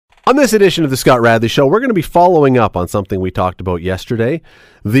On this edition of the Scott Radley Show, we're going to be following up on something we talked about yesterday,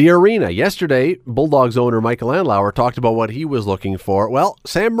 the arena. Yesterday, Bulldogs owner Michael Andlauer talked about what he was looking for. Well,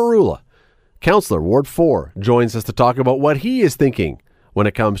 Sam Merulla, Councillor, Ward 4, joins us to talk about what he is thinking when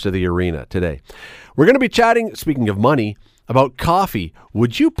it comes to the arena today. We're going to be chatting, speaking of money, about coffee.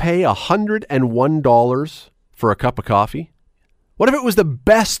 Would you pay $101 for a cup of coffee? What if it was the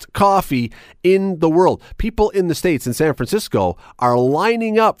best coffee in the world? People in the States, in San Francisco, are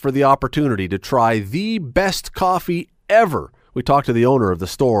lining up for the opportunity to try the best coffee ever. We talked to the owner of the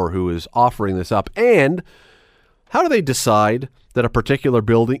store who is offering this up. And how do they decide that a particular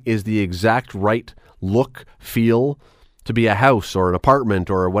building is the exact right look, feel to be a house or an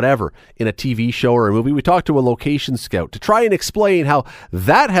apartment or whatever in a TV show or a movie? We talked to a location scout to try and explain how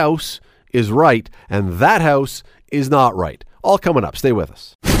that house is right and that house is not right. All coming up. Stay with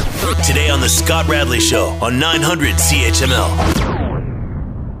us. Today on the Scott Radley Show on 900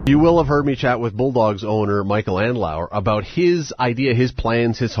 CHML. You will have heard me chat with Bulldogs owner Michael Andlauer about his idea, his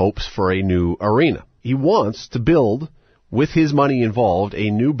plans, his hopes for a new arena. He wants to build, with his money involved, a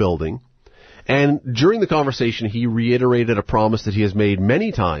new building. And during the conversation, he reiterated a promise that he has made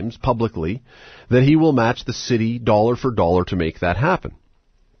many times publicly that he will match the city dollar for dollar to make that happen.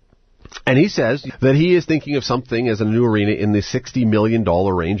 And he says that he is thinking of something as a new arena in the $60 million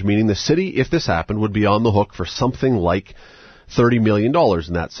range, meaning the city, if this happened, would be on the hook for something like $30 million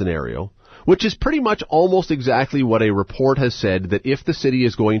in that scenario, which is pretty much almost exactly what a report has said, that if the city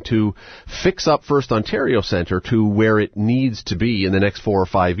is going to fix up First Ontario Centre to where it needs to be in the next 4 or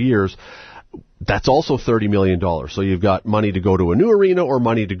 5 years, that's also $30 million. So you've got money to go to a new arena or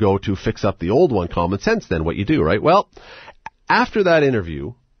money to go to fix up the old one. Common sense then, what you do, right? Well, after that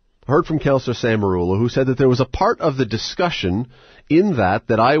interview, I heard from Councillor Sam Merulla, who said that there was a part of the discussion in that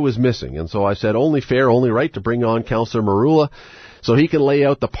I was missing. And so I said, only fair, only right to bring on Councillor Merulla so he can lay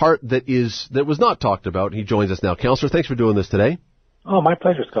out the part that was not talked about. He joins us now. Councillor, thanks for doing this today. Oh, my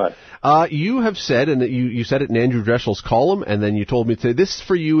pleasure, Scott. You have said, and you said it in Andrew Dreschel's column, and then you told me today, this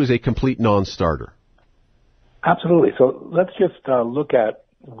for you is a complete non-starter. Absolutely. So let's just look at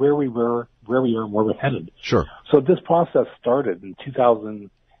where we are, and where we're headed. Sure. So this process started in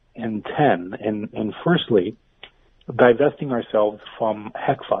 2010, and firstly, divesting ourselves from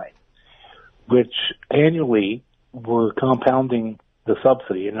HECFI, which annually were compounding the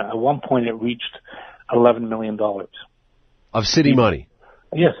subsidy, and at one point it reached $11 million. Of city money?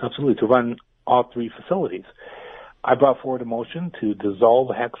 Yes, absolutely, to run all three facilities. I brought forward a motion to dissolve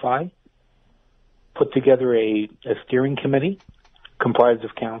HECFI, put together a steering committee comprised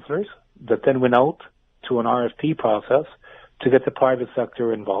of councillors that then went out to an RFP process to get the private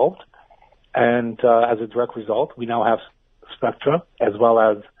sector involved. And as a direct result, we now have Spectra as well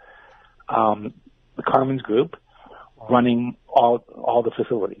as the Carmen's Group running all the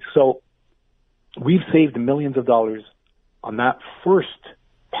facilities. So we've saved millions of dollars on that first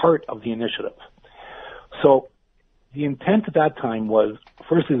part of the initiative. So the intent at that time was,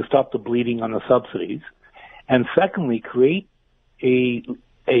 firstly, to stop the bleeding on the subsidies, and secondly, create a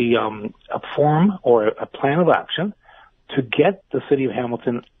form or a plan of action to get the city of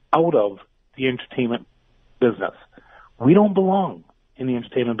Hamilton out of the entertainment business. We don't belong in the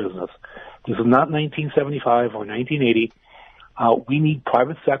entertainment business. This is not 1975 or 1980. We need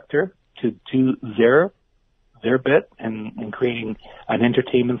private sector to do their bit in creating an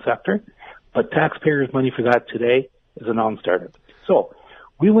entertainment sector, but taxpayers' money for that today is a non-starter. So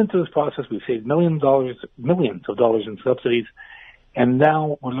we went through this process. We've saved millions of dollars in subsidies, and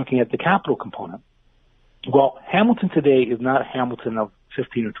now we're looking at the capital component. Well, Hamilton today is not Hamilton of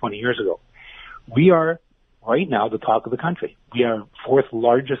 15 or 20 years ago. We are right now the talk of the country. We are fourth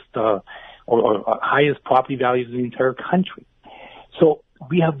largest or highest property values in the entire country. So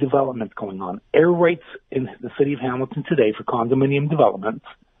we have development going on. Air rights in the city of Hamilton today for condominium developments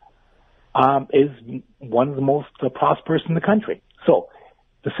is one of the most prosperous in the country. So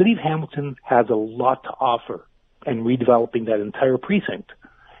the city of Hamilton has a lot to offer in redeveloping that entire precinct,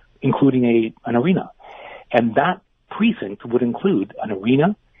 including an arena. And that precinct would include an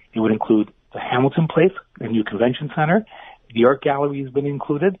arena. It would include the Hamilton Place, a new convention center. The art gallery has been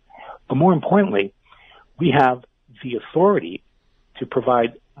included. But more importantly, we have the authority to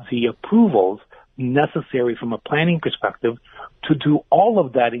provide the approvals necessary from a planning perspective to do all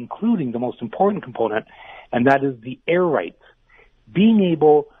of that, including the most important component, and that is the air rights. Being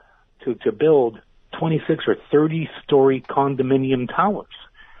able to build 26 or 30-story condominium towers.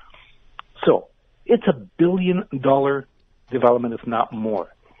 So it's $1 billion development, if not more.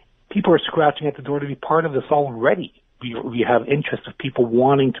 People are scratching at the door to be part of this already. We have interest of people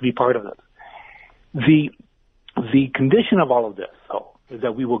wanting to be part of it. The condition of all of this, though, is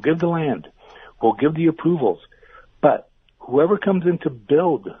that we will give the land, we'll give the approvals, but whoever comes in to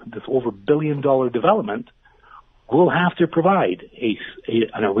build this over $1 billion development will have to provide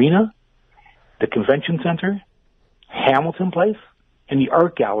an arena, the convention center, Hamilton Place, and the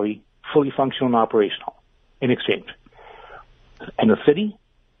art gallery fully functional and operational in exchange. And the city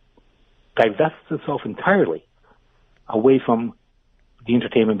divests itself entirely away from the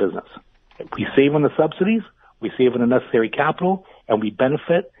entertainment business. We save on the subsidies, we save on the necessary capital, and we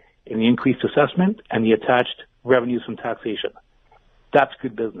benefit in the increased assessment and the attached revenues from taxation. That's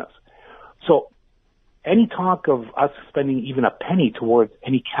good business. So any talk of us spending even a penny towards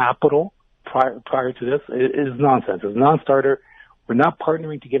any capital prior to this is nonsense. It's a non-starter. We're not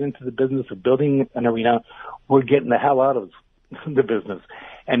partnering to get into the business of building an arena. We're getting the hell out of the business.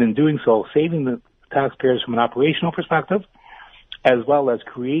 And in doing so, saving the taxpayers from an operational perspective, as well as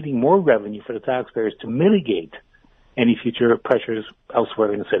creating more revenue for the taxpayers to mitigate any future pressures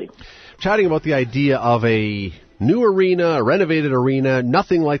elsewhere in the city. Chatting about the idea of a new arena, a renovated arena,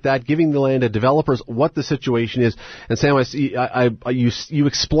 nothing like that, giving the land to developers, what the situation is. And Sam, I see, you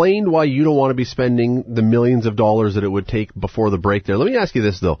explained why you don't want to be spending the millions of dollars that it would take before the break there. Let me ask you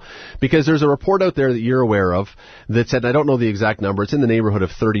this, though, because there's a report out there that you're aware of that said, I don't know the exact number, it's in the neighborhood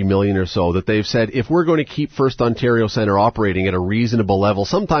of 30 million or so, that they've said if we're going to keep First Ontario Centre operating at a reasonable level,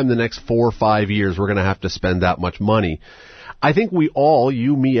 sometime in the next 4 or 5 years, we're going to have to spend that much money. I think we all,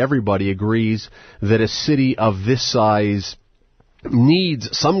 you, me, everybody, agrees that a city of this size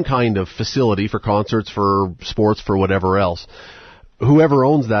needs some kind of facility for concerts, for sports, for whatever else. Whoever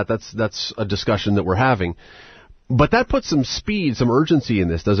owns that's a discussion that we're having. But that puts some speed, some urgency in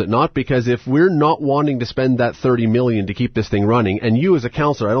this, does it not? Because if we're not wanting to spend that $30 million to keep this thing running, and you as a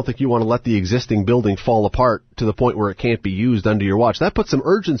councillor, I don't think you want to let the existing building fall apart to the point where it can't be used under your watch. That puts some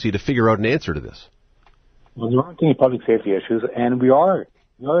urgency to figure out an answer to this. Well, there aren't any public safety issues, and we are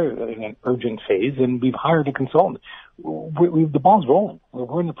in an urgent phase, and we've hired a consultant. The ball's rolling.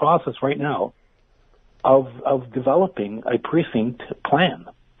 We're in the process right now of developing a precinct plan.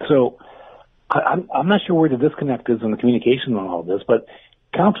 So I'm not sure where the disconnect is in the communication on all this, but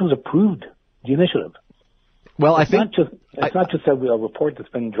council has approved the initiative. Well, it's not just a report that's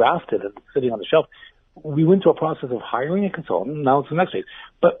been drafted and sitting on the shelf. We went through a process of hiring a consultant. Now it's the next phase,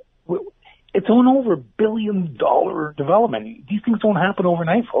 but it's an over $1 billion development. These things don't happen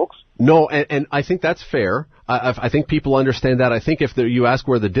overnight, folks. No, and I think that's fair. I think people understand that. I think if you ask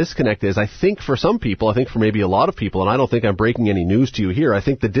where the disconnect is, I think for some people, I think for maybe a lot of people, and I don't think I'm breaking any news to you here, I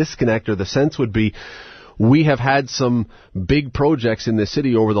think the disconnect or the sense would be we have had some big projects in the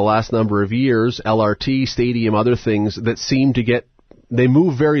city over the last number of years, LRT, stadium, other things that seem to they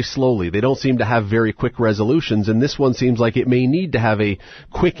move very slowly. They don't seem to have very quick resolutions, and this one seems like it may need to have a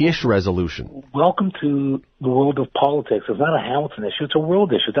quick-ish resolution. Welcome to the world of politics. It's not a Hamilton issue, it's a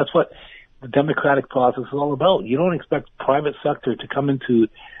world issue. That's what the democratic process is all about. You don't expect private sector to come into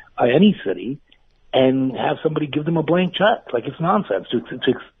any city and have somebody give them a blank check. Like, it's nonsense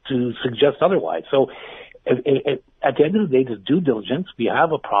to suggest otherwise. So at the end of the day, there's due diligence. We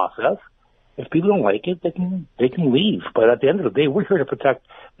have a process. If people don't like it, they can leave. But at the end of the day, we're here to protect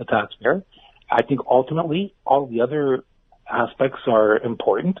the taxpayer. I think ultimately all the other aspects are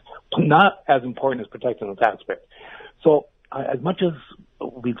important, but not as important as protecting the taxpayer. So as much as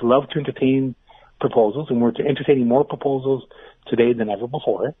we'd love to entertain proposals, and we're entertaining more proposals today than ever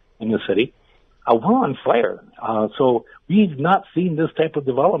before in the city, we're on fire. So we've not seen this type of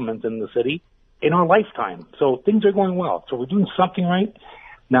development in the city in our lifetime. So things are going well. So we're doing something right.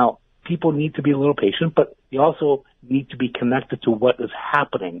 Now, people need to be a little patient, but they also need to be connected to what is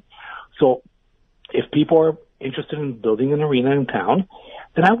happening. So if people are interested in building an arena in town,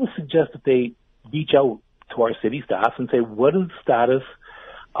 then I would suggest that they reach out to our city staff and say, what is the status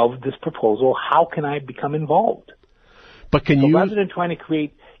of this proposal? How can I become involved? But rather than trying to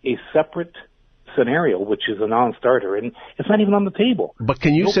create a separate scenario, which is a non-starter, and it's not even on the table. But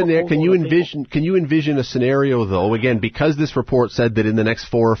can you envision a scenario, though, again, because this report said that in the next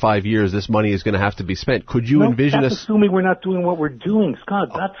 4 or 5 years this money is going to have to be spent, could you envision that's assuming we're not doing what we're doing,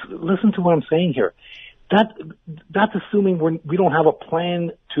 Scott. Listen to what I'm saying here. That's assuming we don't have a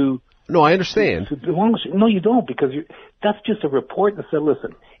plan to... No, I understand. No, you don't, because that's just a report that said,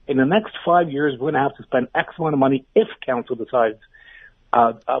 listen, in the next 5 years we're going to have to spend X amount of money if council decides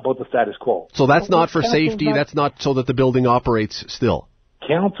about the status quo. So that's not for safety, that's not so that the building operates still?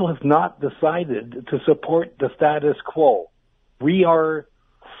 Council has not decided to support the status quo. We are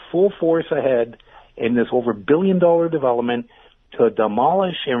full force ahead in this over $1 billion development to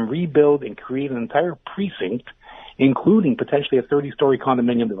demolish and rebuild and create an entire precinct, including potentially a 30-story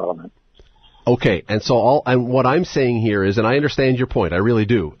condominium development. Okay, and so what I'm saying here is, and I understand your point, I really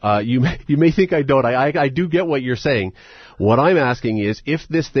do. You may think I don't. I do get what you're saying. What I'm asking is, if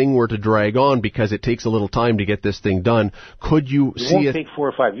this thing were to drag on because it takes a little time to get this thing done, could you see it? Won't take 4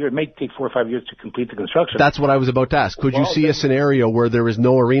 or 5 years. It may take 4 or 5 years to complete the construction. That's what I was about to ask. Could you see a scenario where there is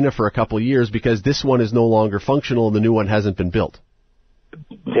no arena for a couple of years because this one is no longer functional and the new one hasn't been built?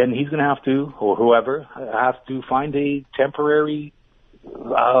 Then he's going to have to, or whoever, has to find a temporary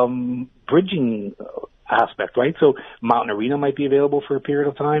bridging aspect, right? So Mountain Arena might be available for a period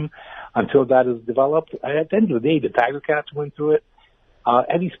of time until that is developed. At the end of the day, the Tiger Cats went through it.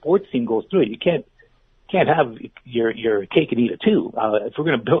 Any sports team goes through it. You can't have your cake and eat it too. If we're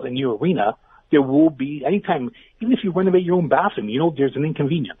going to build a new arena, there will be, anytime, even if you renovate your own bathroom, there's an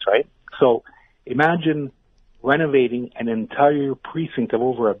inconvenience, right? So imagine renovating an entire precinct of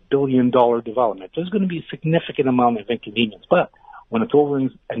over $1 billion development. There's going to be a significant amount of inconvenience, but when it's over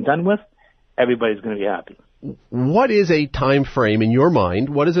and done with, everybody's going to be happy. What is a time frame in your mind?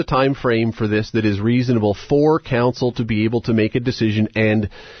 What is a time frame for this that is reasonable for council to be able to make a decision? And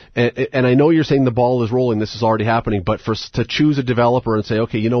I know you're saying the ball is rolling, this is already happening, but to choose a developer and say,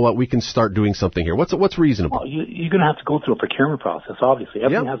 okay, you know what, we can start doing something here. What's reasonable? Well, you're going to have to go through a procurement process. Obviously,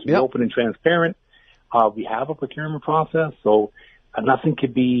 everything has to be open and transparent. We have a procurement process, so nothing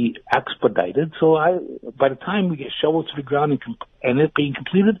could be expedited. So by the time we get shovels to the ground and it being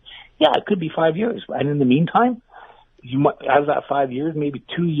completed, it could be 5 years. And in the meantime, you might, out of that 5 years, maybe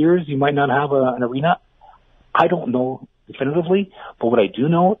 2 years, you might not have an arena. I don't know definitively, but what I do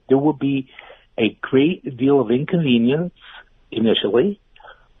know, there will be a great deal of inconvenience initially,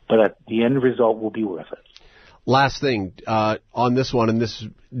 but at the end result will be worth it. Last thing on this one, and this,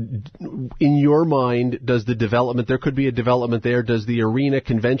 in your mind, does the development, there could be a development there, does the arena,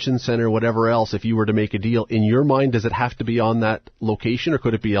 convention center, whatever else, if you were to make a deal, in your mind, does it have to be on that location or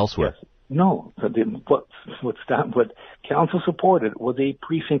could it be elsewhere? Yes. No. What council supported was a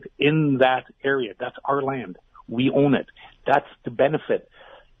precinct in that area. That's our land. We own it. That's the benefit.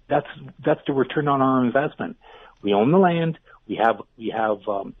 That's the return on our investment. We own the land. We have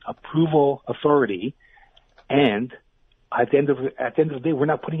approval authority. And at the end of the day, we're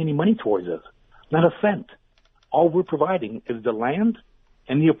not putting any money towards this, not a cent. All we're providing is the land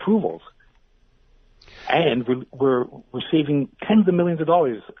and the approvals, and we're saving tens of millions of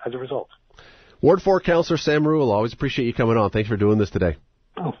dollars as a result. Ward 4 Councillor Sam Merulla, always appreciate you coming on. Thanks for doing this today.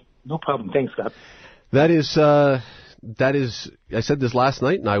 Oh, no problem. Thanks, Scott. That is. I said this last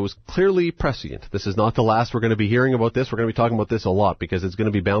night, and I was clearly prescient. This is not the last we're going to be hearing about this. We're going to be talking about this a lot because it's going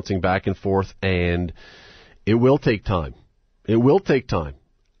to be bouncing back and forth, and it will take time. It will take time.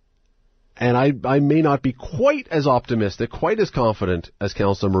 And I may not be quite as optimistic, quite as confident as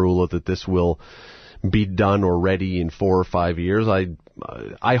Councillor Merulla that this will be done or ready in 4 or 5 years.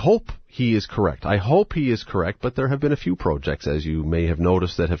 I hope he is correct. I hope he is correct, but there have been a few projects, as you may have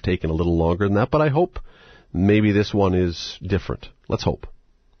noticed, that have taken a little longer than that. But I hope maybe this one is different. Let's hope.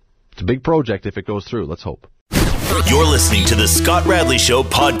 It's a big project if it goes through. Let's hope. You're listening to the Scott Radley Show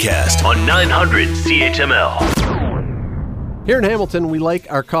podcast on 900 CHML. Here in Hamilton, we like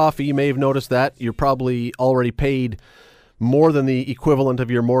our coffee. You may have noticed that. You're probably already paid more than the equivalent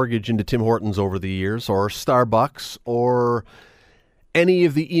of your mortgage into Tim Hortons over the years, or Starbucks, or any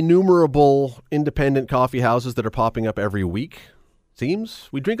of the innumerable independent coffee houses that are popping up every week. Seems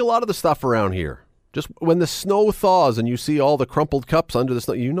we drink a lot of the stuff around here. Just when the snow thaws and you see all the crumpled cups under the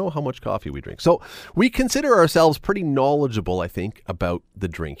snow, you know how much coffee we drink. So we consider ourselves pretty knowledgeable, I think, about the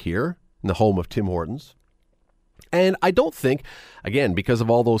drink here in the home of Tim Hortons. And I don't think, again, because of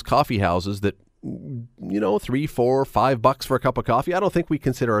all those coffee houses that, $3, $4, $5 for a cup of coffee, I don't think we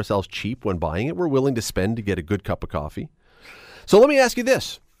consider ourselves cheap when buying it. We're willing to spend to get a good cup of coffee. So let me ask you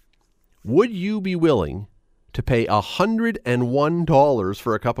this. Would you be willing to pay $101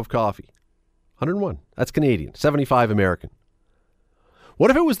 for a cup of coffee? 101. That's Canadian. 75 American.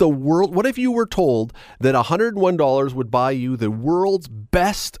 What if it was what if you were told that $101 would buy you the world's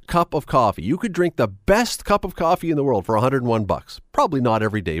best cup of coffee? You could drink the best cup of coffee in the world for $101. Probably not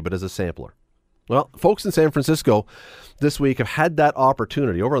every day, but as a sampler. Well, folks in San Francisco this week have had that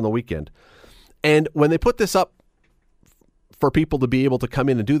opportunity over on the weekend. And when they put this up for people to be able to come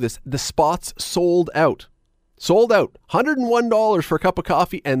in and do this, the spots sold out. Sold out. $101 for a cup of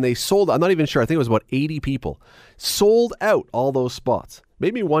coffee, and they sold, I'm not even sure, I think it was about 80 people. Sold out all those spots.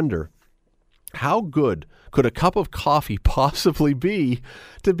 Made me wonder, how good could a cup of coffee possibly be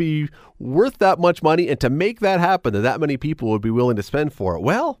to be worth that much money and to make that happen, that many people would be willing to spend for it?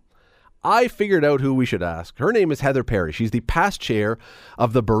 Well, I figured out who we should ask. Her name is Heather Perry. She's the past chair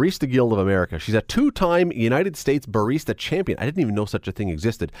of the Barista Guild of America. She's a 2-time United States barista champion. I didn't even know such a thing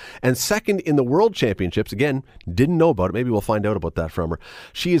existed. And second in the World Championships. Again, didn't know about it. Maybe we'll find out about that from her.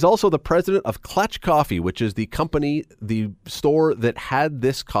 She is also the president of Clutch Coffee, which is the company, the store that had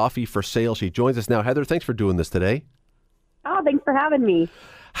this coffee for sale. She joins us now. Heather, thanks for doing this today. Oh, thanks for having me.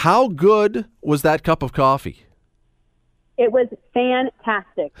 How good was that cup of coffee? It was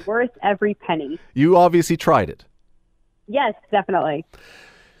fantastic. Worth every penny. You obviously tried it. Yes, definitely.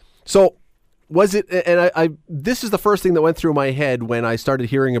 So was it, and I this is the first thing that went through my head when I started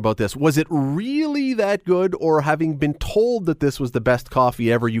hearing about this. Was it really that good, or having been told that this was the best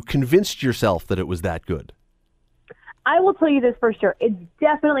coffee ever, you convinced yourself that it was that good? I will tell you this for sure. It's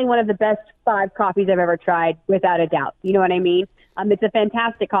definitely one of the best 5 coffees I've ever tried, without a doubt. You know what I mean? It's a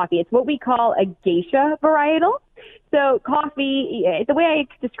fantastic coffee. It's what we call a geisha varietal. So coffee, the way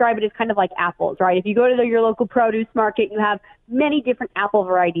I describe it is kind of like apples, right? If you go to your local produce market, you have many different apple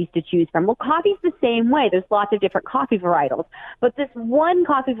varieties to choose from. Well, coffee's the same way. There's lots of different coffee varietals. But this one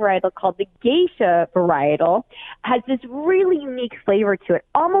coffee varietal called the geisha varietal has this really unique flavor to it,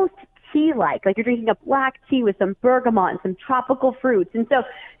 almost tea-like you're drinking a black tea with some bergamot and some tropical fruits. And so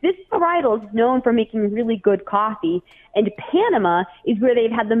this varietal is known for making really good coffee. And Panama is where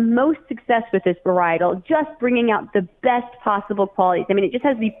they've had the most success with this varietal, just bringing out the best possible qualities. I mean, it just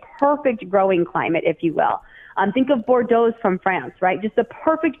has the perfect growing climate, if you will. Think of Bordeaux from France, right? Just the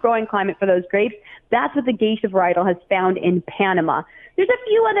perfect growing climate for those grapes. That's what the geisha varietal has found in Panama. There's a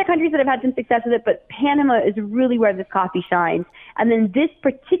few other countries that have had some success with it, but Panama is really where this coffee shines. And then this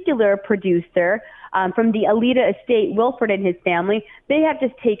particular producer from the Alita estate, Wilford and his family, they have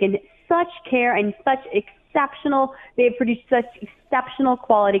just taken such care and they've produced such exceptional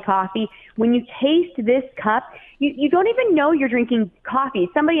quality coffee. When you taste this cup, you don't even know you're drinking coffee.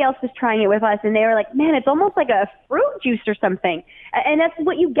 Somebody else was trying it with us, and they were like, man, it's almost like a fruit juice or something. And that's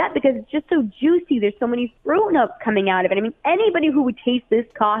what you get because it's just so juicy. There's so many fruit notes coming out of it. I mean, anybody who would taste this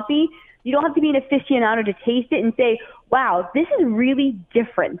coffee, you don't have to be an aficionado to taste it and say, wow, this is really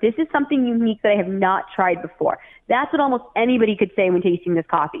different. This is something unique that I have not tried before. That's what almost anybody could say when tasting this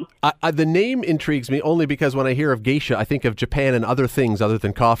coffee. The name intrigues me only because when I hear of geisha, I think of Japan and other things other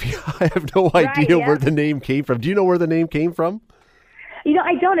than coffee. I have no idea where the name came from. Do you know where the name came from? You know,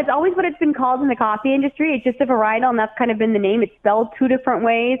 I don't. It's always what it's been called in the coffee industry. It's just a varietal, and that's kind of been the name. It's spelled 2 different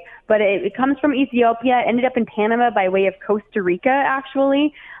ways, but it comes from Ethiopia. It ended up in Panama by way of Costa Rica,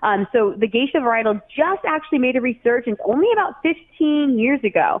 actually. So the geisha varietal just actually made a resurgence only about 15 years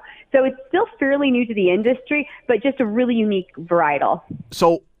ago. So it's still fairly new to the industry, but just a really unique varietal.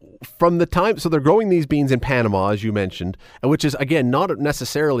 So from the time, so they're growing these beans in Panama, as you mentioned, which is, again, not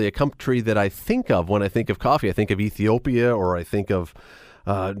necessarily a country that I think of when I think of coffee. I think of Ethiopia, or I think of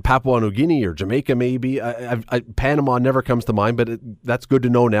Papua New Guinea or Jamaica, maybe. Panama never comes to mind, but that's good to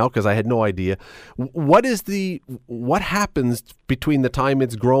know now because I had no idea. What happens between the time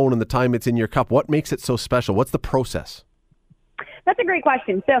it's grown and the time it's in your cup? What makes it so special? What's the process? That's a great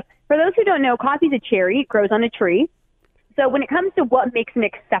question. So for those who don't know, coffee is a cherry. It grows on a tree. So when it comes to what makes an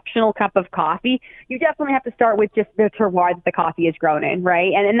exceptional cup of coffee, you definitely have to start with just the terroir that the coffee is grown in,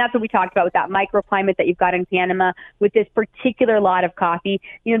 right? And that's what we talked about with that microclimate that you've got in Panama with this particular lot of coffee.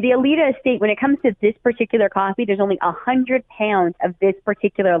 You know, the Alita estate, when it comes to this particular coffee, there's only 100 pounds of this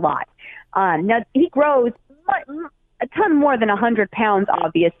particular lot. Now, he grows a ton more than 100 pounds,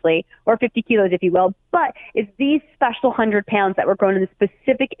 obviously, or 50 kilos, if you will. But it's these special 100 pounds that were grown in the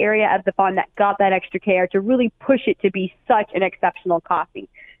specific area of the farm that got that extra care to really push it to be such an exceptional coffee.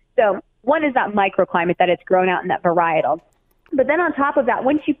 So one is that microclimate that it's grown out in that varietal. But then on top of that,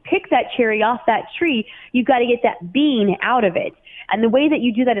 once you pick that cherry off that tree, you've got to get that bean out of it. And the way that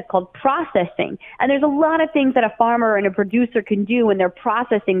you do that is called processing. And there's a lot of things that a farmer and a producer can do when they're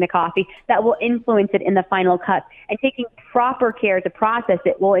processing the coffee that will influence it in the final cup. And taking proper care to process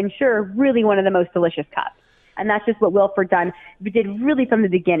it will ensure really one of the most delicious cups. And that's just what Wilford did really from the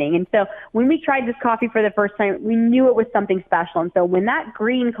beginning. And so when we tried this coffee for the first time, we knew it was something special. And so when that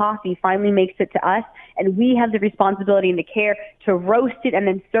green coffee finally makes it to us and we have the responsibility and the care to roast it and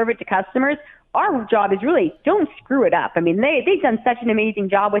then serve it to customers, our job is really don't screw it up. I mean, they've done such an amazing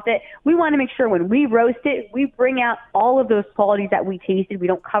job with it. We want to make sure when we roast it, we bring out all of those qualities that we tasted. We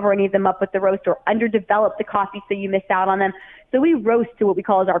don't cover any of them up with the roast or underdevelop the coffee so you miss out on them. So we roast to what we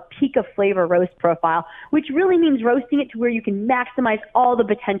call as our peak of flavor roast profile, which really means roasting it to where you can maximize all the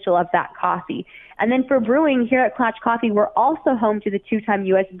potential of that coffee. And then for brewing here at Clutch Coffee, we're also home to the 2-time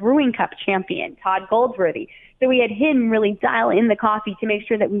U.S. Brewing Cup champion, Todd Goldsworthy. So we had him really dial in the coffee to make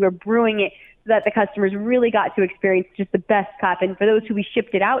sure that we were brewing it so that the customers really got to experience just the best cup. And for those who we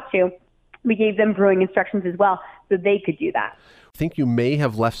shipped it out to, We gave them brewing instructions as well so they could do that. I think you may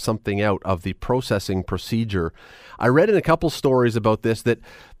have left something out of the processing procedure. I read in a couple stories about this that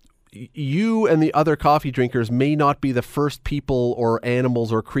you and the other coffee drinkers may not be the first people or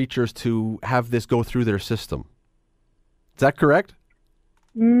animals or creatures to have this go through their system. Is that correct?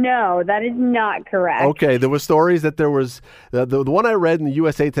 No, that is not correct. Okay, there were stories that there was, the one I read in the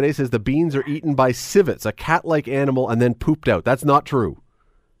USA Today says the beans are eaten by civets, a cat-like animal, and then pooped out. That's not true.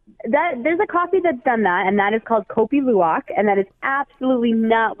 There's a coffee that's done that, and that is called Kopi Luwak, and that is absolutely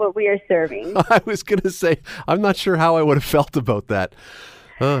not what we are serving. I was going to say, I'm not sure how I would have felt about that.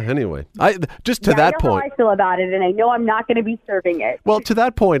 Anyway, just to that point. I know how I feel about it, and I know I'm not going to be serving it. Well, to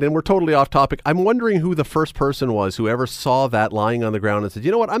that point, and we're totally off topic, I'm wondering who the first person was who ever saw that lying on the ground and said,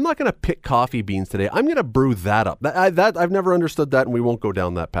 you know what, I'm not going to pick coffee beans today. I'm going to brew that up. I've never understood that, and we won't go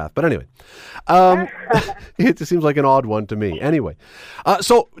down that path. But anyway, it seems like an odd one to me. Anyway,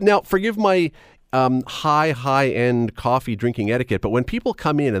 so now forgive my high-end coffee drinking etiquette, but when people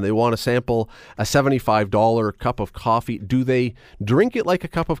come in and they want to sample a $75 cup of coffee, do they drink it like a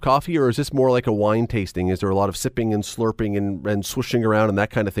cup of coffee, or is this more like a wine tasting? Is there a lot of sipping and slurping and swooshing around and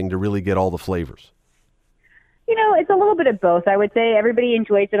that kind of thing to really get all the flavors? You know, it's a little bit of both. I would say everybody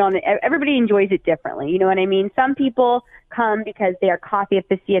enjoys it differently. You know what I mean? Some people come because they are coffee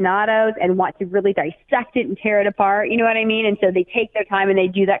aficionados and want to really dissect it and tear it apart. You know what I mean? And so they take their time and they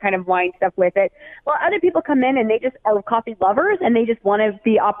do that kind of wine stuff with it. Well, other people come in and they just are coffee lovers and they just want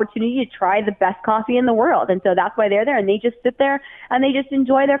the opportunity to try the best coffee in the world. And so that's why they're there, and they just sit there and they just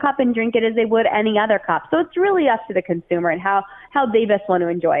enjoy their cup and drink it as they would any other cup. So it's really up to the consumer and how they best want to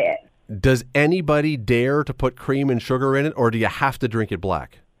enjoy it. Does anybody dare to put cream and sugar in it, or do you have to drink it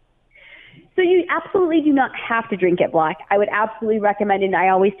black? So you absolutely do not have to drink it black. I would absolutely recommend it, and I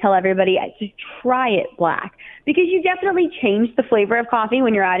always tell everybody to try it black, because you definitely change the flavor of coffee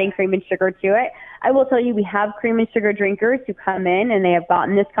when you're adding cream and sugar to it. I will tell you, we have cream and sugar drinkers who come in and they have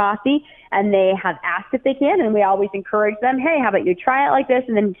gotten this coffee and they have asked if they can, and we always encourage them, hey, how about you try it like this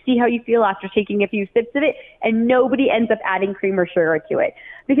and then see how you feel after taking a few sips of it, and nobody ends up adding cream or sugar to it.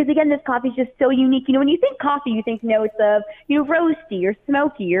 Because again, this coffee is just so unique. You know, when you think coffee, you think notes of, roasty or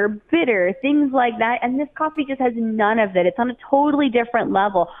smoky or bitter, things like that. And this coffee just has none of it. It's on a totally different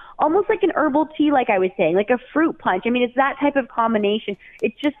level, almost like an herbal tea, like I was saying, like a fruit punch. I mean, it's that type of combination.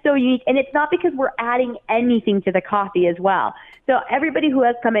 It's just so unique. And it's not because we're adding anything to the coffee as well. So everybody who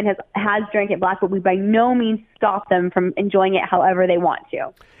has come in has drank it black, but we by no means stop them from enjoying it however they want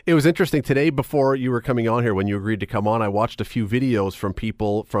to. It was interesting today, before you were coming on here, when you agreed to come on, I watched a few videos from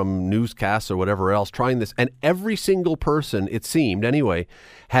people from newscasts or whatever else trying this, and every single person, it seemed anyway,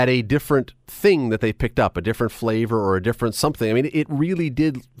 had a different thing that they picked up, a different flavor or a different something. I mean, it really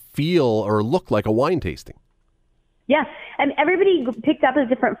did feel or look like a wine tasting. Yeah, and everybody picked up a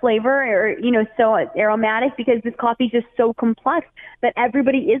different flavor or, so aromatic, because this coffee is just so complex that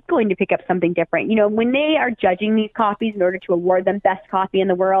everybody is going to pick up something different. When they are judging these coffees in order to award them best coffee in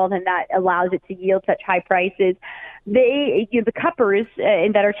the world, and that allows it to yield such high prices, the cuppers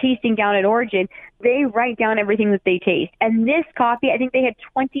that are tasting down at origin, they write down everything that they taste. And this coffee, I think they had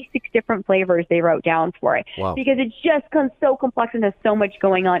 26 different flavors they wrote down for it. Wow. Because it just comes so complex and there's so much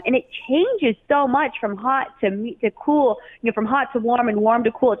going on. And it changes so much from hot to cool, from hot to warm and warm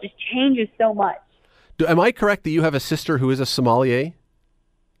to cool. It just changes so much. Am I correct that you have a sister who is a sommelier?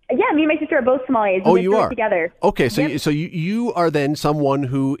 Yeah, me and my sister are both sommeliers. Oh, you are? Together. Okay, so yep. you are then someone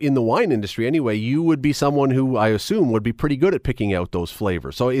who, in the wine industry anyway, you would be someone who I assume would be pretty good at picking out those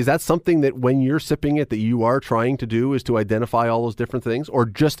flavors. So is that something that when you're sipping it that you are trying to do, is to identify all those different things, or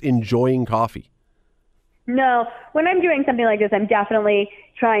just enjoying coffee? No, when I'm doing something like this, I'm definitely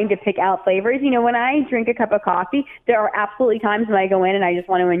trying to pick out flavors. When I drink a cup of coffee, there are absolutely times when I go in and I just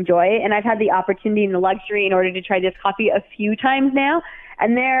want to enjoy it. And I've had the opportunity and the luxury in order to try this coffee a few times now.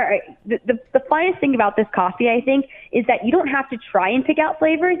 And the finest thing about this coffee, I think, is that you don't have to try and pick out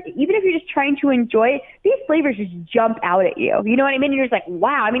flavors. Even if you're just trying to enjoy it, these flavors just jump out at you. You know what I mean? And you're just like,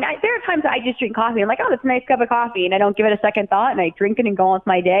 wow. I mean, there are times I just drink coffee. I'm like, oh, that's a nice cup of coffee. And I don't give it a second thought, and I drink it and go on with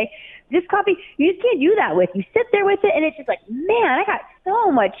my day. This coffee, you just can't do that with. You sit there with it, and it's just like, man, I got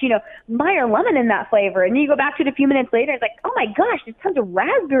so much, Meyer lemon in that flavor. And then you go back to it a few minutes later, it's like, oh my gosh, there's tons of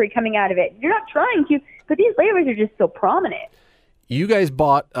raspberry coming out of it. You're not trying to, but these flavors are just so prominent. You guys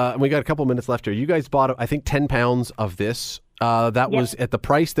bought, and we got a couple minutes left here. You guys bought, I think, 10 pounds of this. That was at the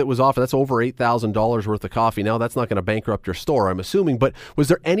price that was offered. That's over $8,000 worth of coffee. Now, that's not going to bankrupt your store, I'm assuming. But was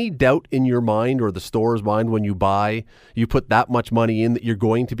there any doubt in your mind or the store's mind when you put that much money in, that you're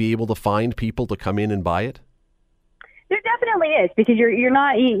going to be able to find people to come in and buy it? There definitely is, because you're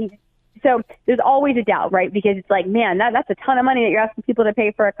not So there's always a doubt, right? Because it's like, man, that's a ton of money that you're asking people to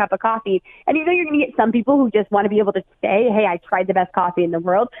pay for a cup of coffee. And you know you're going to get some people who just want to be able to say, hey, I tried the best coffee in the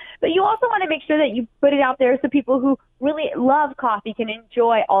world. But you also want to make sure that you put it out there so people who really love coffee can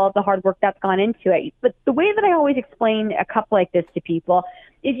enjoy all of the hard work that's gone into it. But the way that I always explain a cup like this to people,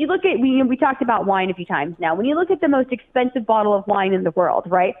 if you look at, we talked about wine a few times now. When you look at the most expensive bottle of wine in the world,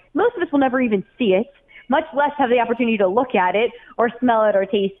 right, most of us will never even see it, much less have the opportunity to look at it or smell it or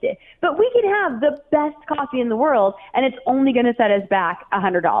taste it. But we can have the best coffee in the world, and it's only going to set us back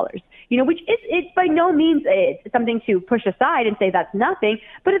 $100. You know, which it's by no means it's something to push aside and say that's nothing.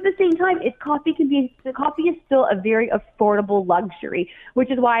 But at the same time, coffee is still a very affordable luxury, which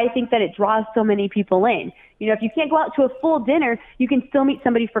is why I think that it draws so many people in. You know, if you can't go out to a full dinner, you can still meet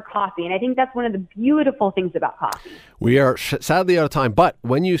somebody for coffee. And I think that's one of the beautiful things about coffee. We are sadly out of time. But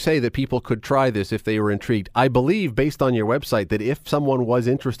when you say that people could try this if they were intrigued, I believe, based on your website, that if someone was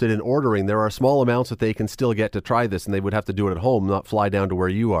interested in ordering, there are small amounts that they can still get to try this, and they would have to do it at home, not fly down to where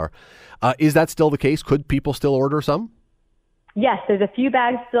you are. Is that still the case? Could people still order some? Yes, there's a few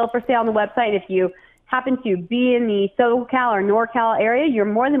bags still for sale on the website. If you happen to be in the SoCal or NorCal area, you're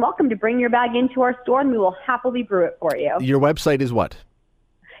more than welcome to bring your bag into our store, and we will happily brew it for you. Your website is what?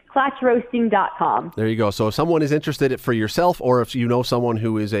 Clatchroasting.com. There you go. So if someone is interested for yourself, or if you know someone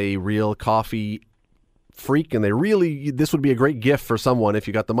who is a real coffee freak and this would be a great gift for someone if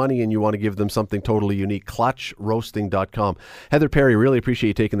you got the money and you want to give them something totally unique, clatchroasting.com. Heather Perry, really appreciate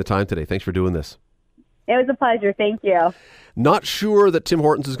you taking the time today. Thanks for doing this. It was a pleasure. Thank you. Not sure that Tim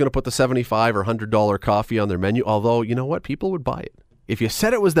Hortons is going to put the $75 or $100 coffee on their menu, although, you know what? People would buy it. If you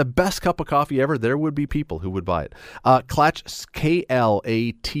said it was the best cup of coffee ever, there would be people who would buy it. Clatch,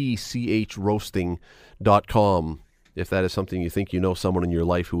 K-L-A-T-C-H roasting.com. If that is something you think you know someone in your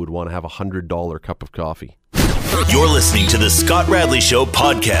life who would want to have a $100 cup of coffee. You're listening to the Scott Radley Show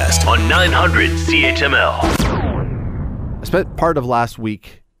podcast on 900 CHML. I spent part of last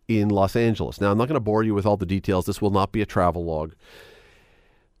week in Los Angeles. Now, I'm not going to bore you with all the details. This will not be a travel log.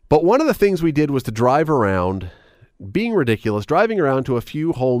 But one of the things we did was to drive around, being ridiculous, driving around to a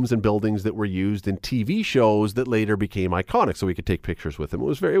few homes and buildings that were used in TV shows that later became iconic, so we could take pictures with them.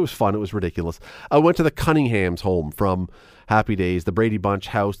 It was fun. It was ridiculous. I went to the Cunningham's home from Happy Days, the Brady Bunch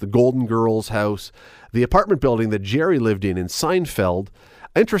house, the Golden Girls house, the apartment building that Jerry lived in Seinfeld.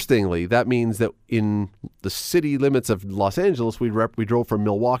 Interestingly, that means that in the city limits of Los Angeles, we drove from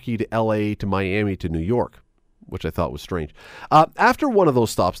Milwaukee to LA to Miami to New York, which I thought was strange. After one of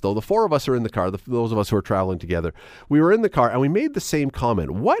those stops, though, the four of us are in the car, those of us who are traveling together, we were in the car and we made the same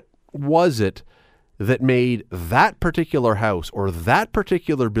comment. What was it that made that particular house or that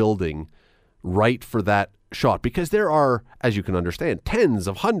particular building right for that shot? Because there are, as you can understand, tens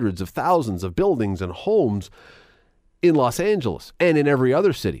of hundreds of thousands of buildings and homes in Los Angeles and in every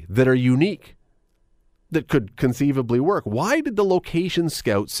other city that are unique, that could conceivably work. Why did the location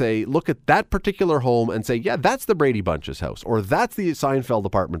scout say, look at that particular home and say, yeah, that's the Brady Bunch's house, or that's the Seinfeld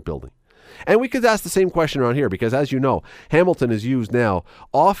apartment building? And we could ask the same question around here because, as you know, Hamilton is used now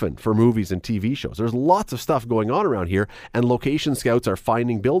often for movies and TV shows. There's lots of stuff going on around here, and location scouts are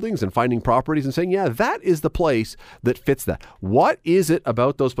finding buildings and finding properties and saying, yeah, that is the place that fits that. What is it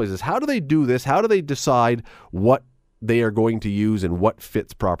about those places? How do they do this? How do they decide what they are going to use and what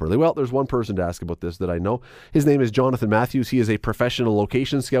fits properly? Well, there's one person to ask about this that I know. His name is Jonathan Matthews. He is a professional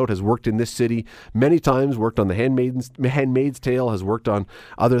location scout, has worked in this city many times, worked on The Handmaid's Tale, has worked on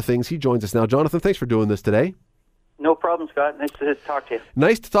other things. He joins us now. Jonathan, thanks for doing this today. No problem, Scott. Nice to talk to you.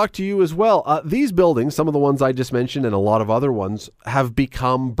 Nice to talk to you as well. These buildings, some of the ones I just mentioned and a lot of other ones, have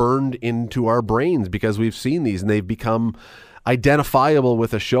become burned into our brains because we've seen these and they've become identifiable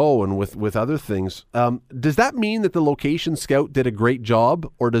with a show and with other things. Does that mean that the location scout did a great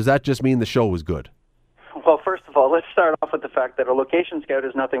job, or does that just mean the show was good? Well, first of all, let's start off with the fact that a location scout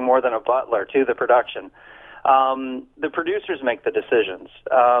is nothing more than a butler to the production. The producers make the decisions,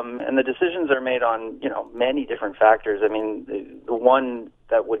 and the decisions are made on many different factors. I mean, the one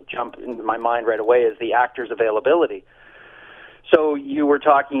that would jump into my mind right away is the actor's availability. So you were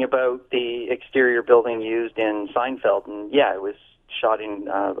talking about the exterior building used in Seinfeld, and yeah, it was shot in,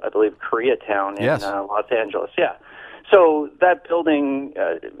 I believe, Koreatown in Los Angeles. Yeah. So that building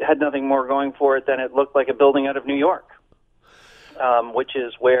had nothing more going for it than it looked like a building out of New York, which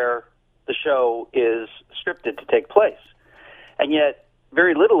is where the show is scripted to take place. And yet,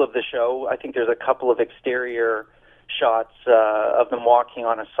 very little of the show, I think there's a couple of exterior shots of them walking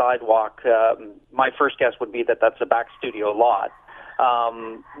on a sidewalk. My first guess would be that that's a back studio lot.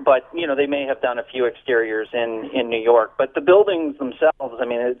 But, they may have done a few exteriors in New York. But the buildings themselves, I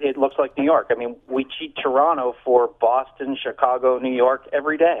mean, it looks like New York. I mean, we cheat Toronto for Boston, Chicago, New York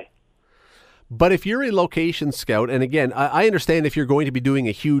every day. But if you're a location scout, and again, I understand if you're going to be doing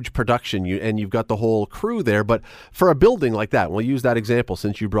a huge production and you've got the whole crew there, but for a building like that, we'll use that example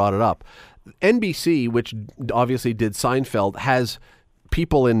since you brought it up. NBC, which obviously did Seinfeld, has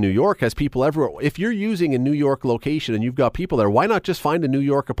people in New York, has people everywhere. If you're using a New York location and you've got people there, why not just find a New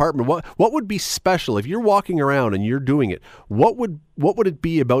York apartment? What would be special if you're walking around and you're doing it? What would it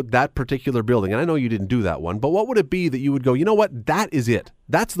be about that particular building? And I know you didn't do that one, but what would it be that you would go, you know what, that is it.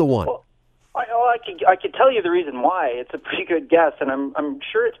 That's the one. Well, I could tell you the reason why. It's a pretty good guess, and I'm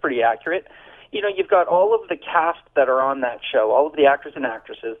sure it's pretty accurate. You know, you've got all of the cast that are on that show, all of the actors and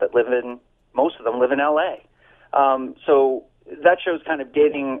actresses that most of them live in L.A. So that show's kind of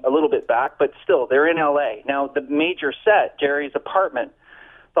dating a little bit back, but still, they're in L.A. Now, the major set, Jerry's apartment,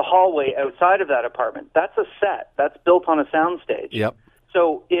 the hallway outside of that apartment, that's a set. That's built on a soundstage. Yep.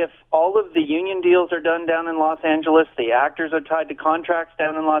 So if all of the union deals are done down in Los Angeles, the actors are tied to contracts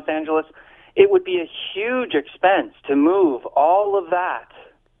down in Los Angeles, it would be a huge expense to move all of that,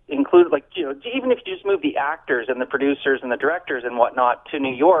 include, like, you know, even if you just move the actors and the producers and the directors and whatnot to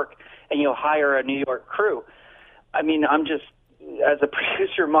New York and you hire a New York crew. I mean, I'm just, as a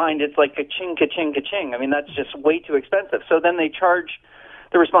producer mind, it's like ka-ching, ka-ching, ka-ching. I mean, that's just way too expensive. So then they charge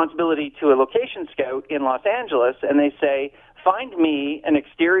the responsibility to a location scout in Los Angeles, and they say, find me an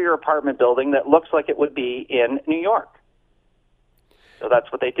exterior apartment building that looks like it would be in New York. So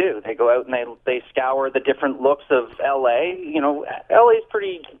that's what they do. They go out and they scour the different looks of L.A. You know, L.A. is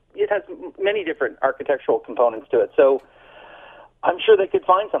it has many different architectural components to it. So I'm sure they could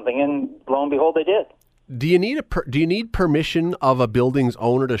find something, and lo and behold, they did. Do you need permission of a building's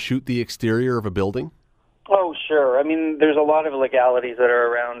owner to shoot the exterior of a building? Oh, sure. I mean, there's a lot of legalities that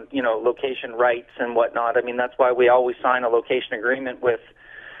are around, you know, location rights and whatnot. I mean, that's why we always sign a location agreement with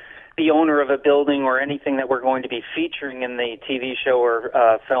the owner of a building or anything that we're going to be featuring in the TV show or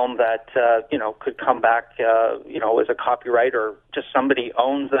film that, you know, could come back, you know, as a copyright, or just somebody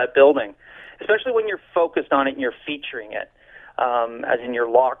owns that building, especially when you're focused on it and you're featuring it. As in, you're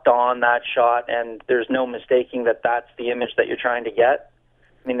locked on that shot and there's no mistaking that that's the image that you're trying to get.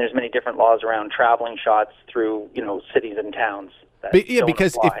 I mean, there's many different laws around traveling shots through, you know, cities and towns. Yeah,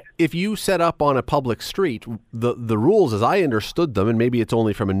 because if you set up on a public street, the rules, as I understood them, and maybe it's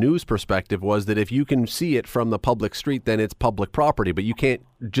only from a news perspective, was that if you can see it from the public street, then it's public property. But you can't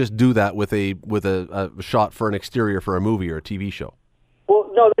just do that with a shot for an exterior for a movie or a TV show. Well,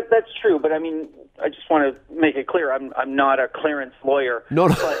 no, that's true. But I mean, I just want to make it clear, I'm not a clearance lawyer. No.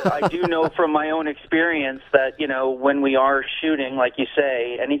 But I do know from my own experience that, you know, when we are shooting, like you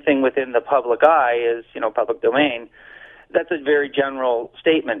say, anything within the public eye is, you know, public domain. That's a very general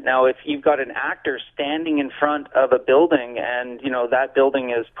statement. Now, if you've got an actor standing in front of a building and, you know, that building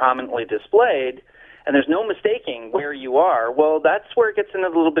is prominently displayed and there's no mistaking where you are, well, that's where it gets into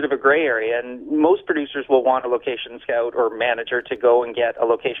a little bit of a gray area. And most producers will want a location scout or manager to go and get a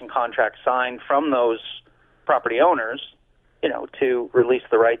location contract signed from those property owners, you know, to release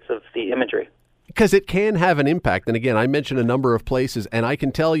the rights of the imagery. Because it can have an impact. And again, I mentioned a number of places, and I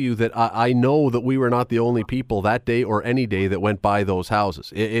can tell you that I know that we were not the only people that day or any day that went by those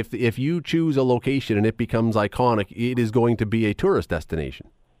houses. If you choose a location and it becomes iconic, it is going to be a tourist destination.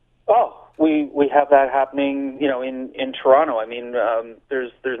 Oh, we have that happening, you know, in Toronto. I mean,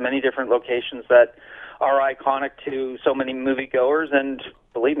 there's many different locations that are iconic to so many moviegoers, and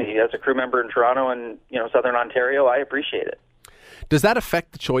believe me, as a crew member in Toronto and, you know, Southern Ontario, I appreciate it. Does that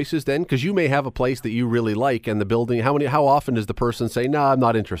affect the choices then? Because you may have a place that you really like, and the building. How often does the person say, "No, I'm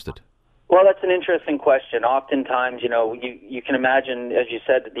not interested"? Well, that's an interesting question. Oftentimes, you know, you can imagine, as you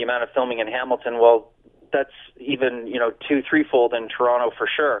said, the amount of filming in Hamilton. Well, that's even, you know, 2-3-fold in Toronto for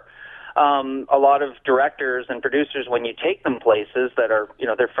sure. A lot of directors and producers, when you take them places that are, you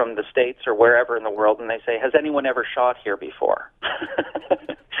know, they're from the States or wherever in the world, and they say, "Has anyone ever shot here before?"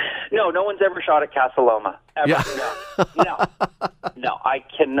 No one's ever shot at Casa Loma. Ever. Yeah. No. I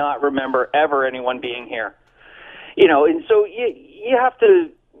cannot remember ever anyone being here. You know, and so you have to,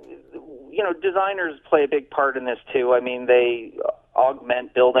 you know, designers play a big part in this too. I mean, they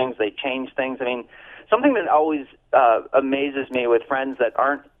augment buildings, they change things. I mean, something that always amazes me with friends that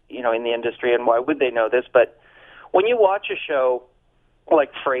aren't, you know, in the industry, and why would they know this, but when you watch a show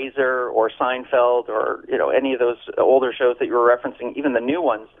like Frasier or Seinfeld or, you know, any of those older shows that you were referencing, even the new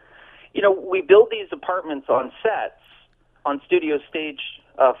ones, you know, we build these apartments on sets, on studio stage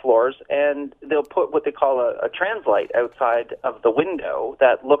floors, and they'll put what they call a translite outside of the window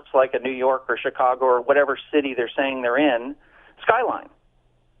that looks like a New York or Chicago or whatever city they're saying they're in skyline.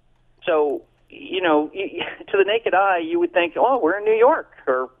 So, you know, to the naked eye, you would think, oh, we're in New York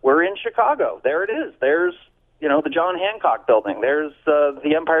or we're in Chicago. There it is. There's, you know, the John Hancock building. There's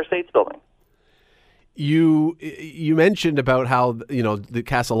the Empire State Building. You mentioned about how, the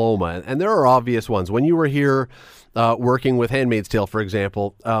Casa Loma, and there are obvious ones. When you were here working with Handmaid's Tale, for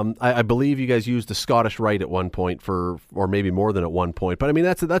example, I believe you guys used the Scottish Rite at one point or maybe more than at one point. But I mean,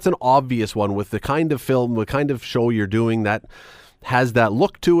 that's an obvious one with the kind of film, the kind of show you're doing that has that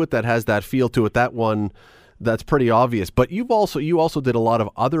look to it, that has that feel to it. That one, that's pretty obvious. But you also did a lot of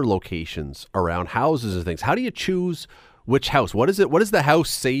other locations around houses and things. How do you choose which house? What does the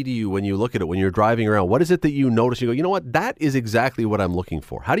house say to you when you look at it, when you're driving around? What is it that you notice? You go, you know what? That is exactly what I'm looking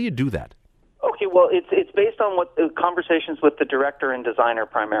for. How do you do that? Okay, well, it's based on what the conversations with the director and designer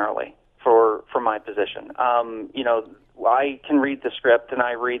primarily for my position. I can read the script and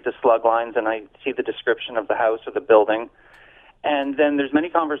I read the slug lines and I see the description of the house or the building. And then there's many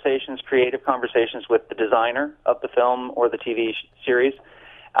conversations, creative conversations with the designer of the film or the TV series.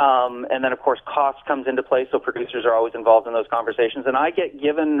 And then, of course, cost comes into play, so producers are always involved in those conversations. And I get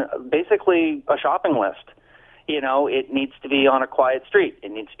given basically a shopping list. It needs to be on a quiet street.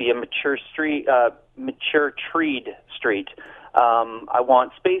 It needs to be a mature treed street. I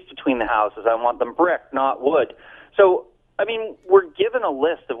want space between the houses. I want them brick, not wood. So, I mean, we're given a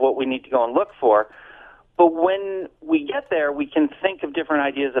list of what we need to go and look for. But when we get there, we can think of different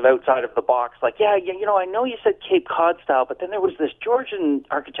ideas of outside of the box. Like, I know you said Cape Cod style, but then there was this Georgian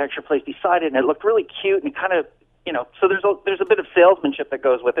architecture place beside it, and it looked really cute, and it kind of, so there's a bit of salesmanship that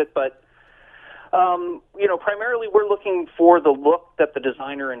goes with it. But, primarily we're looking for the look that the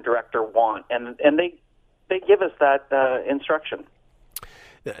designer and director want, and they give us that instruction.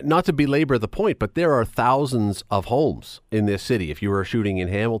 Not to belabor the point, but there are thousands of homes in this city if you were shooting in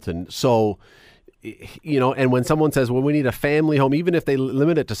Hamilton. So, and when someone says, well, we need a family home, even if they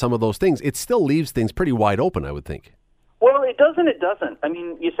limit it to some of those things, it still leaves things pretty wide open, I would think. Well, it does and it doesn't. I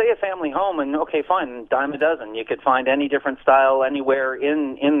mean, you say a family home, and okay, fine, dime a dozen. You could find any different style anywhere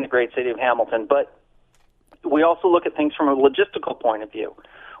in the great city of Hamilton. But we also look at things from a logistical point of view.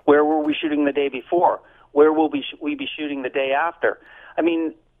 Where were we shooting the day before? Where will we be shooting the day after? I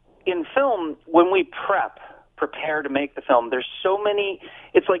mean, in film, when we prepare to make the film, there's so many,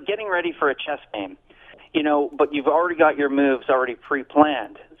 it's like getting ready for a chess game, but you've already got your moves already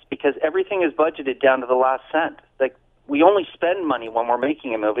pre-planned. It's because everything is budgeted down to the last cent. Like, we only spend money when we're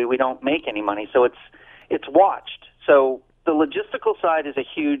making a movie. We don't make any money, so it's watched. So the logistical side is a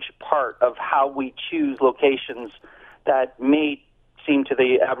huge part of how we choose locations that may seem to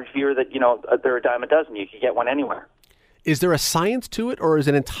the average viewer that, they're a dime a dozen. You could get one anywhere. Is there a science to it, or is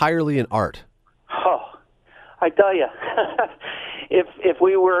it entirely an art? Oh, I tell you, if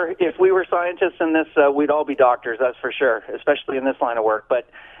we were scientists in this, we'd all be doctors. That's for sure, especially in this line of work. But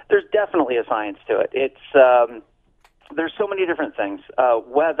there's definitely a science to it. It's there's so many different things: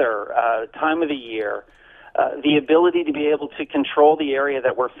 weather, time of the year, the ability to be able to control the area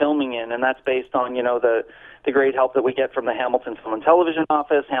that we're filming in, and that's based on the great help that we get from the Hamilton Film and Television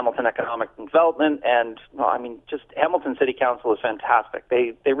Office, Hamilton Economic Development, and just Hamilton City Council is fantastic.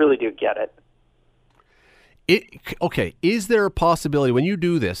 They really do get it. Okay, is there a possibility when you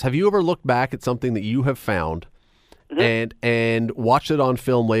do this, have you ever looked back at something that you have found and watched it on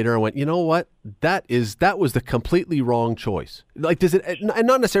film later and went, you know what, that was the completely wrong choice? Like, does it, and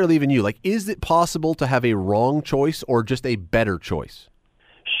not necessarily even you, like, is it possible to have a wrong choice or just a better choice?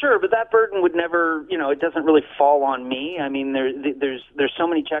 Sure, but that burden would never, it doesn't really fall on me. I mean, there's so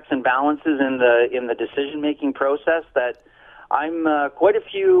many checks and balances in the decision-making process that I'm quite a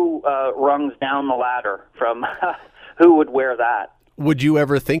few rungs down the ladder from who would wear that. Would you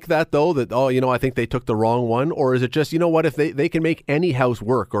ever think that, though, that, I think they took the wrong one? Or is it just, if they can make any house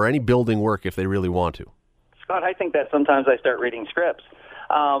work or any building work if they really want to? Scott, I think that sometimes I start reading scripts.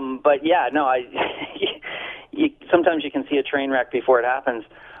 But, yeah, no, sometimes you can see a train wreck before it happens.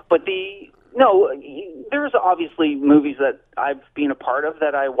 But there's obviously movies that I've been a part of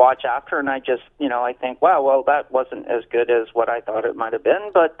that I watch after, and I just, I think, wow, well, that wasn't as good as what I thought it might have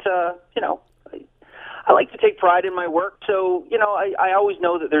been. But, I like to take pride in my work. So, I always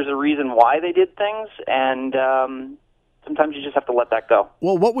know that there's a reason why they did things, and sometimes you just have to let that go.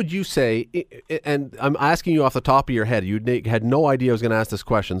 Well, what would you say, and I'm asking you off the top of your head, you had no idea I was going to ask this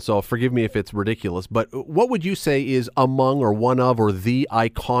question, so forgive me if it's ridiculous, but what would you say is among or one of or the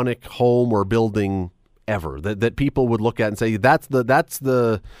iconic home or building ever that people would look at and say, that's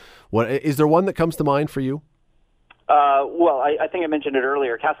the what is there one that comes to mind for you? Well, I think I mentioned it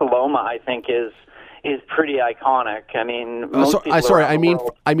earlier. Casa Loma, I think, is is pretty iconic. I mean, most people sorry, around the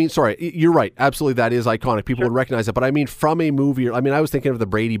world, sorry. You're right. Absolutely, that is iconic. People would recognize it. But I mean, from a movie. I mean, I was thinking of the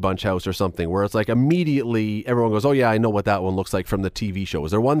Brady Bunch house or something, where it's like immediately everyone goes, "Oh yeah, I know what that one looks like from the TV show."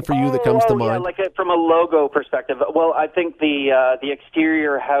 Is there one for you that comes to mind? Yeah, like from a logo perspective. Well, I think the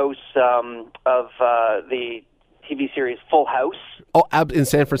exterior house of the TV series Full House. Oh, in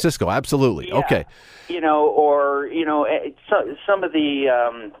San Francisco, absolutely. Yeah. Okay. Some of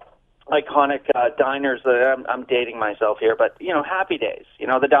the iconic diners that I'm dating myself here, but Happy Days.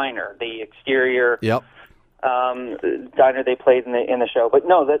 The diner, the exterior. Yep. Diner they played in the show, but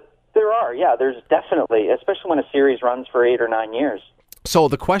no, there's definitely, especially when a series runs for 8 or 9 years. So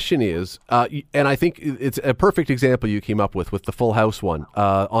the question is, and I think it's a perfect example you came up with the Full House one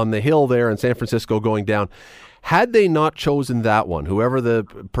on the hill there in San Francisco going down. Had they not chosen that one, whoever the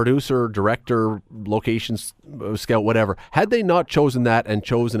producer, director, locations scout, whatever, had they not chosen that and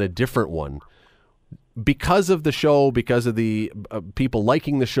chosen a different one, because of the show, because of the people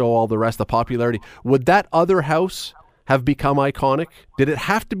liking the show, all the rest, the popularity, would that other house have become iconic? Did it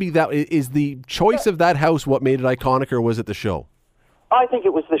have to be that? Is the choice of that house what made it iconic, or was it the show? I think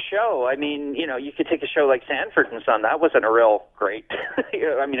it was the show. I mean, you could take a show like Sanford and Son. That wasn't a real great.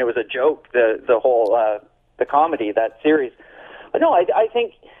 I mean, it was a joke. The whole the comedy, that series. But no, I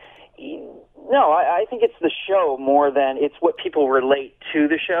think it's the show more than it's what people relate to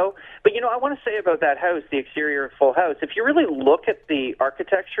the show. But I want to say about that house, the exterior of Full House. If you really look at the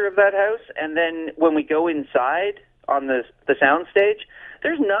architecture of that house, and then when we go inside on the sound stage,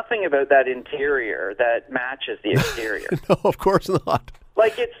 there's nothing about that interior that matches the exterior. No, of course not.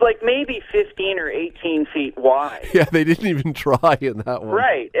 Like, it's like maybe 15 or 18 feet wide. Yeah, they didn't even try in that one.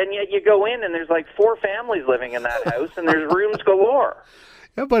 Right, and yet you go in and there's like 4 families living in that house, and there's rooms galore.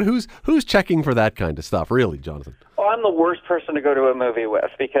 Yeah, but who's checking for that kind of stuff, really, Jonathan? Oh, I'm the worst person to go to a movie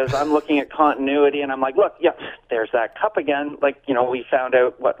with, because I'm looking at continuity, and I'm like, look, yeah, there's that cup again. Like, we found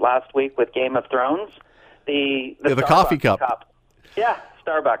out, last week with Game of Thrones? The coffee cup. Yeah,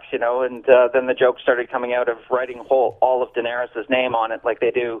 Starbucks, and then the joke started coming out of writing all of Daenerys' name on it, like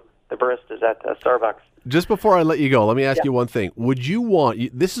they do the baristas at Starbucks. Just before I let you go, let me ask you one thing. Would you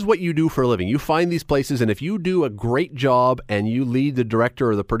want, this is what you do for a living, you find these places, and if you do a great job and you lead the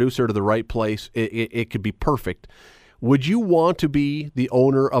director or the producer to the right place, it could be perfect. Would you want to be the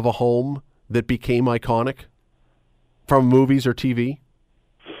owner of a home that became iconic from movies or TV?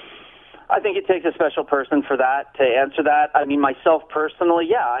 I think it takes a special person for that, to answer that. I mean, myself personally,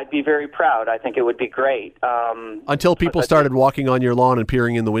 yeah, I'd be very proud. I think it would be great. Until people started walking on your lawn and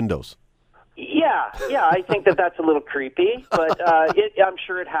peering in the windows. Yeah, I think that's a little creepy, but I'm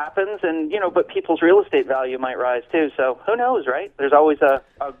sure it happens, and but people's real estate value might rise too. So who knows, right? There's always a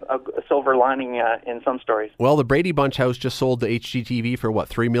silver lining in some stories. Well, the Brady Bunch house just sold to HGTV for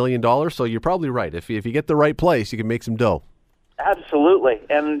 $3 million. So you're probably right. If you get the right place, you can make some dough. Absolutely,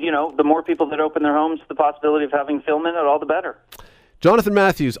 and the more people that open their homes to the possibility of having film in it, all the better. Jonathan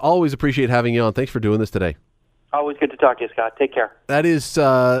Matthews, always appreciate having you on. Thanks for doing this today. Always good to talk to you, Scott. Take care. That is,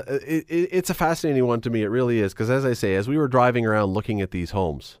 it's a fascinating one to me. It really is, because as I say, as we were driving around looking at these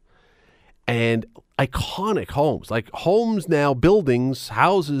homes, and iconic homes, like homes now, buildings,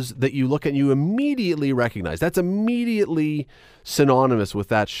 houses that you look at and you immediately recognize. That's immediately synonymous with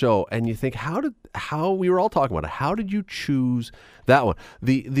that show. And you think, how we were all talking about it. How did you choose that one?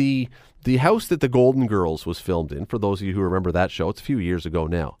 The house that the Golden Girls was filmed in, for those of you who remember that show, it's a few years ago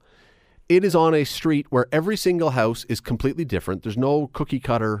now. It is on a street where every single house is completely different. There's no cookie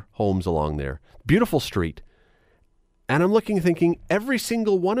cutter homes along there. Beautiful street. And I'm looking thinking every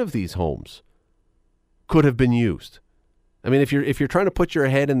single one of these homes could have been used. I mean, if you're trying to put your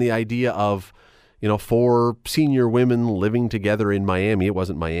head in the idea of, 4 senior women living together in Miami, it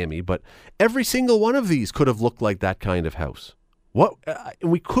wasn't Miami, but every single one of these could have looked like that kind of house.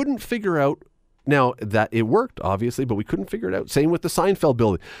 We couldn't figure out. Now, that it worked, obviously, but we couldn't figure it out. Same with the Seinfeld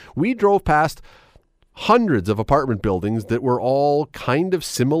building. We drove past hundreds of apartment buildings that were all kind of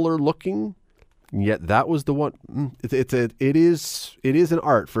similar looking, and yet that was the one. It is an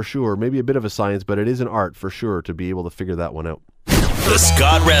art for sure. Maybe a bit of a science, but it is an art for sure to be able to figure that one out. The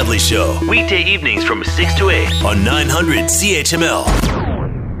Scott Radley Show, weekday evenings from 6 to 8 on 900 CHML.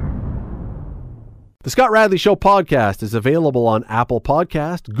 The Scott Radley Show podcast is available on Apple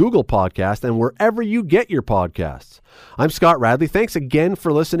Podcast, Google Podcast, and wherever you get your podcasts. I'm Scott Radley. Thanks again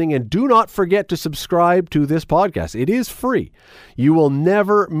for listening, and do not forget to subscribe to this podcast. It is free. You will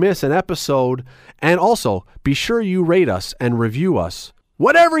never miss an episode, and also be sure you rate us and review us.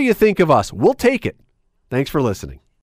 Whatever you think of us, we'll take it. Thanks for listening.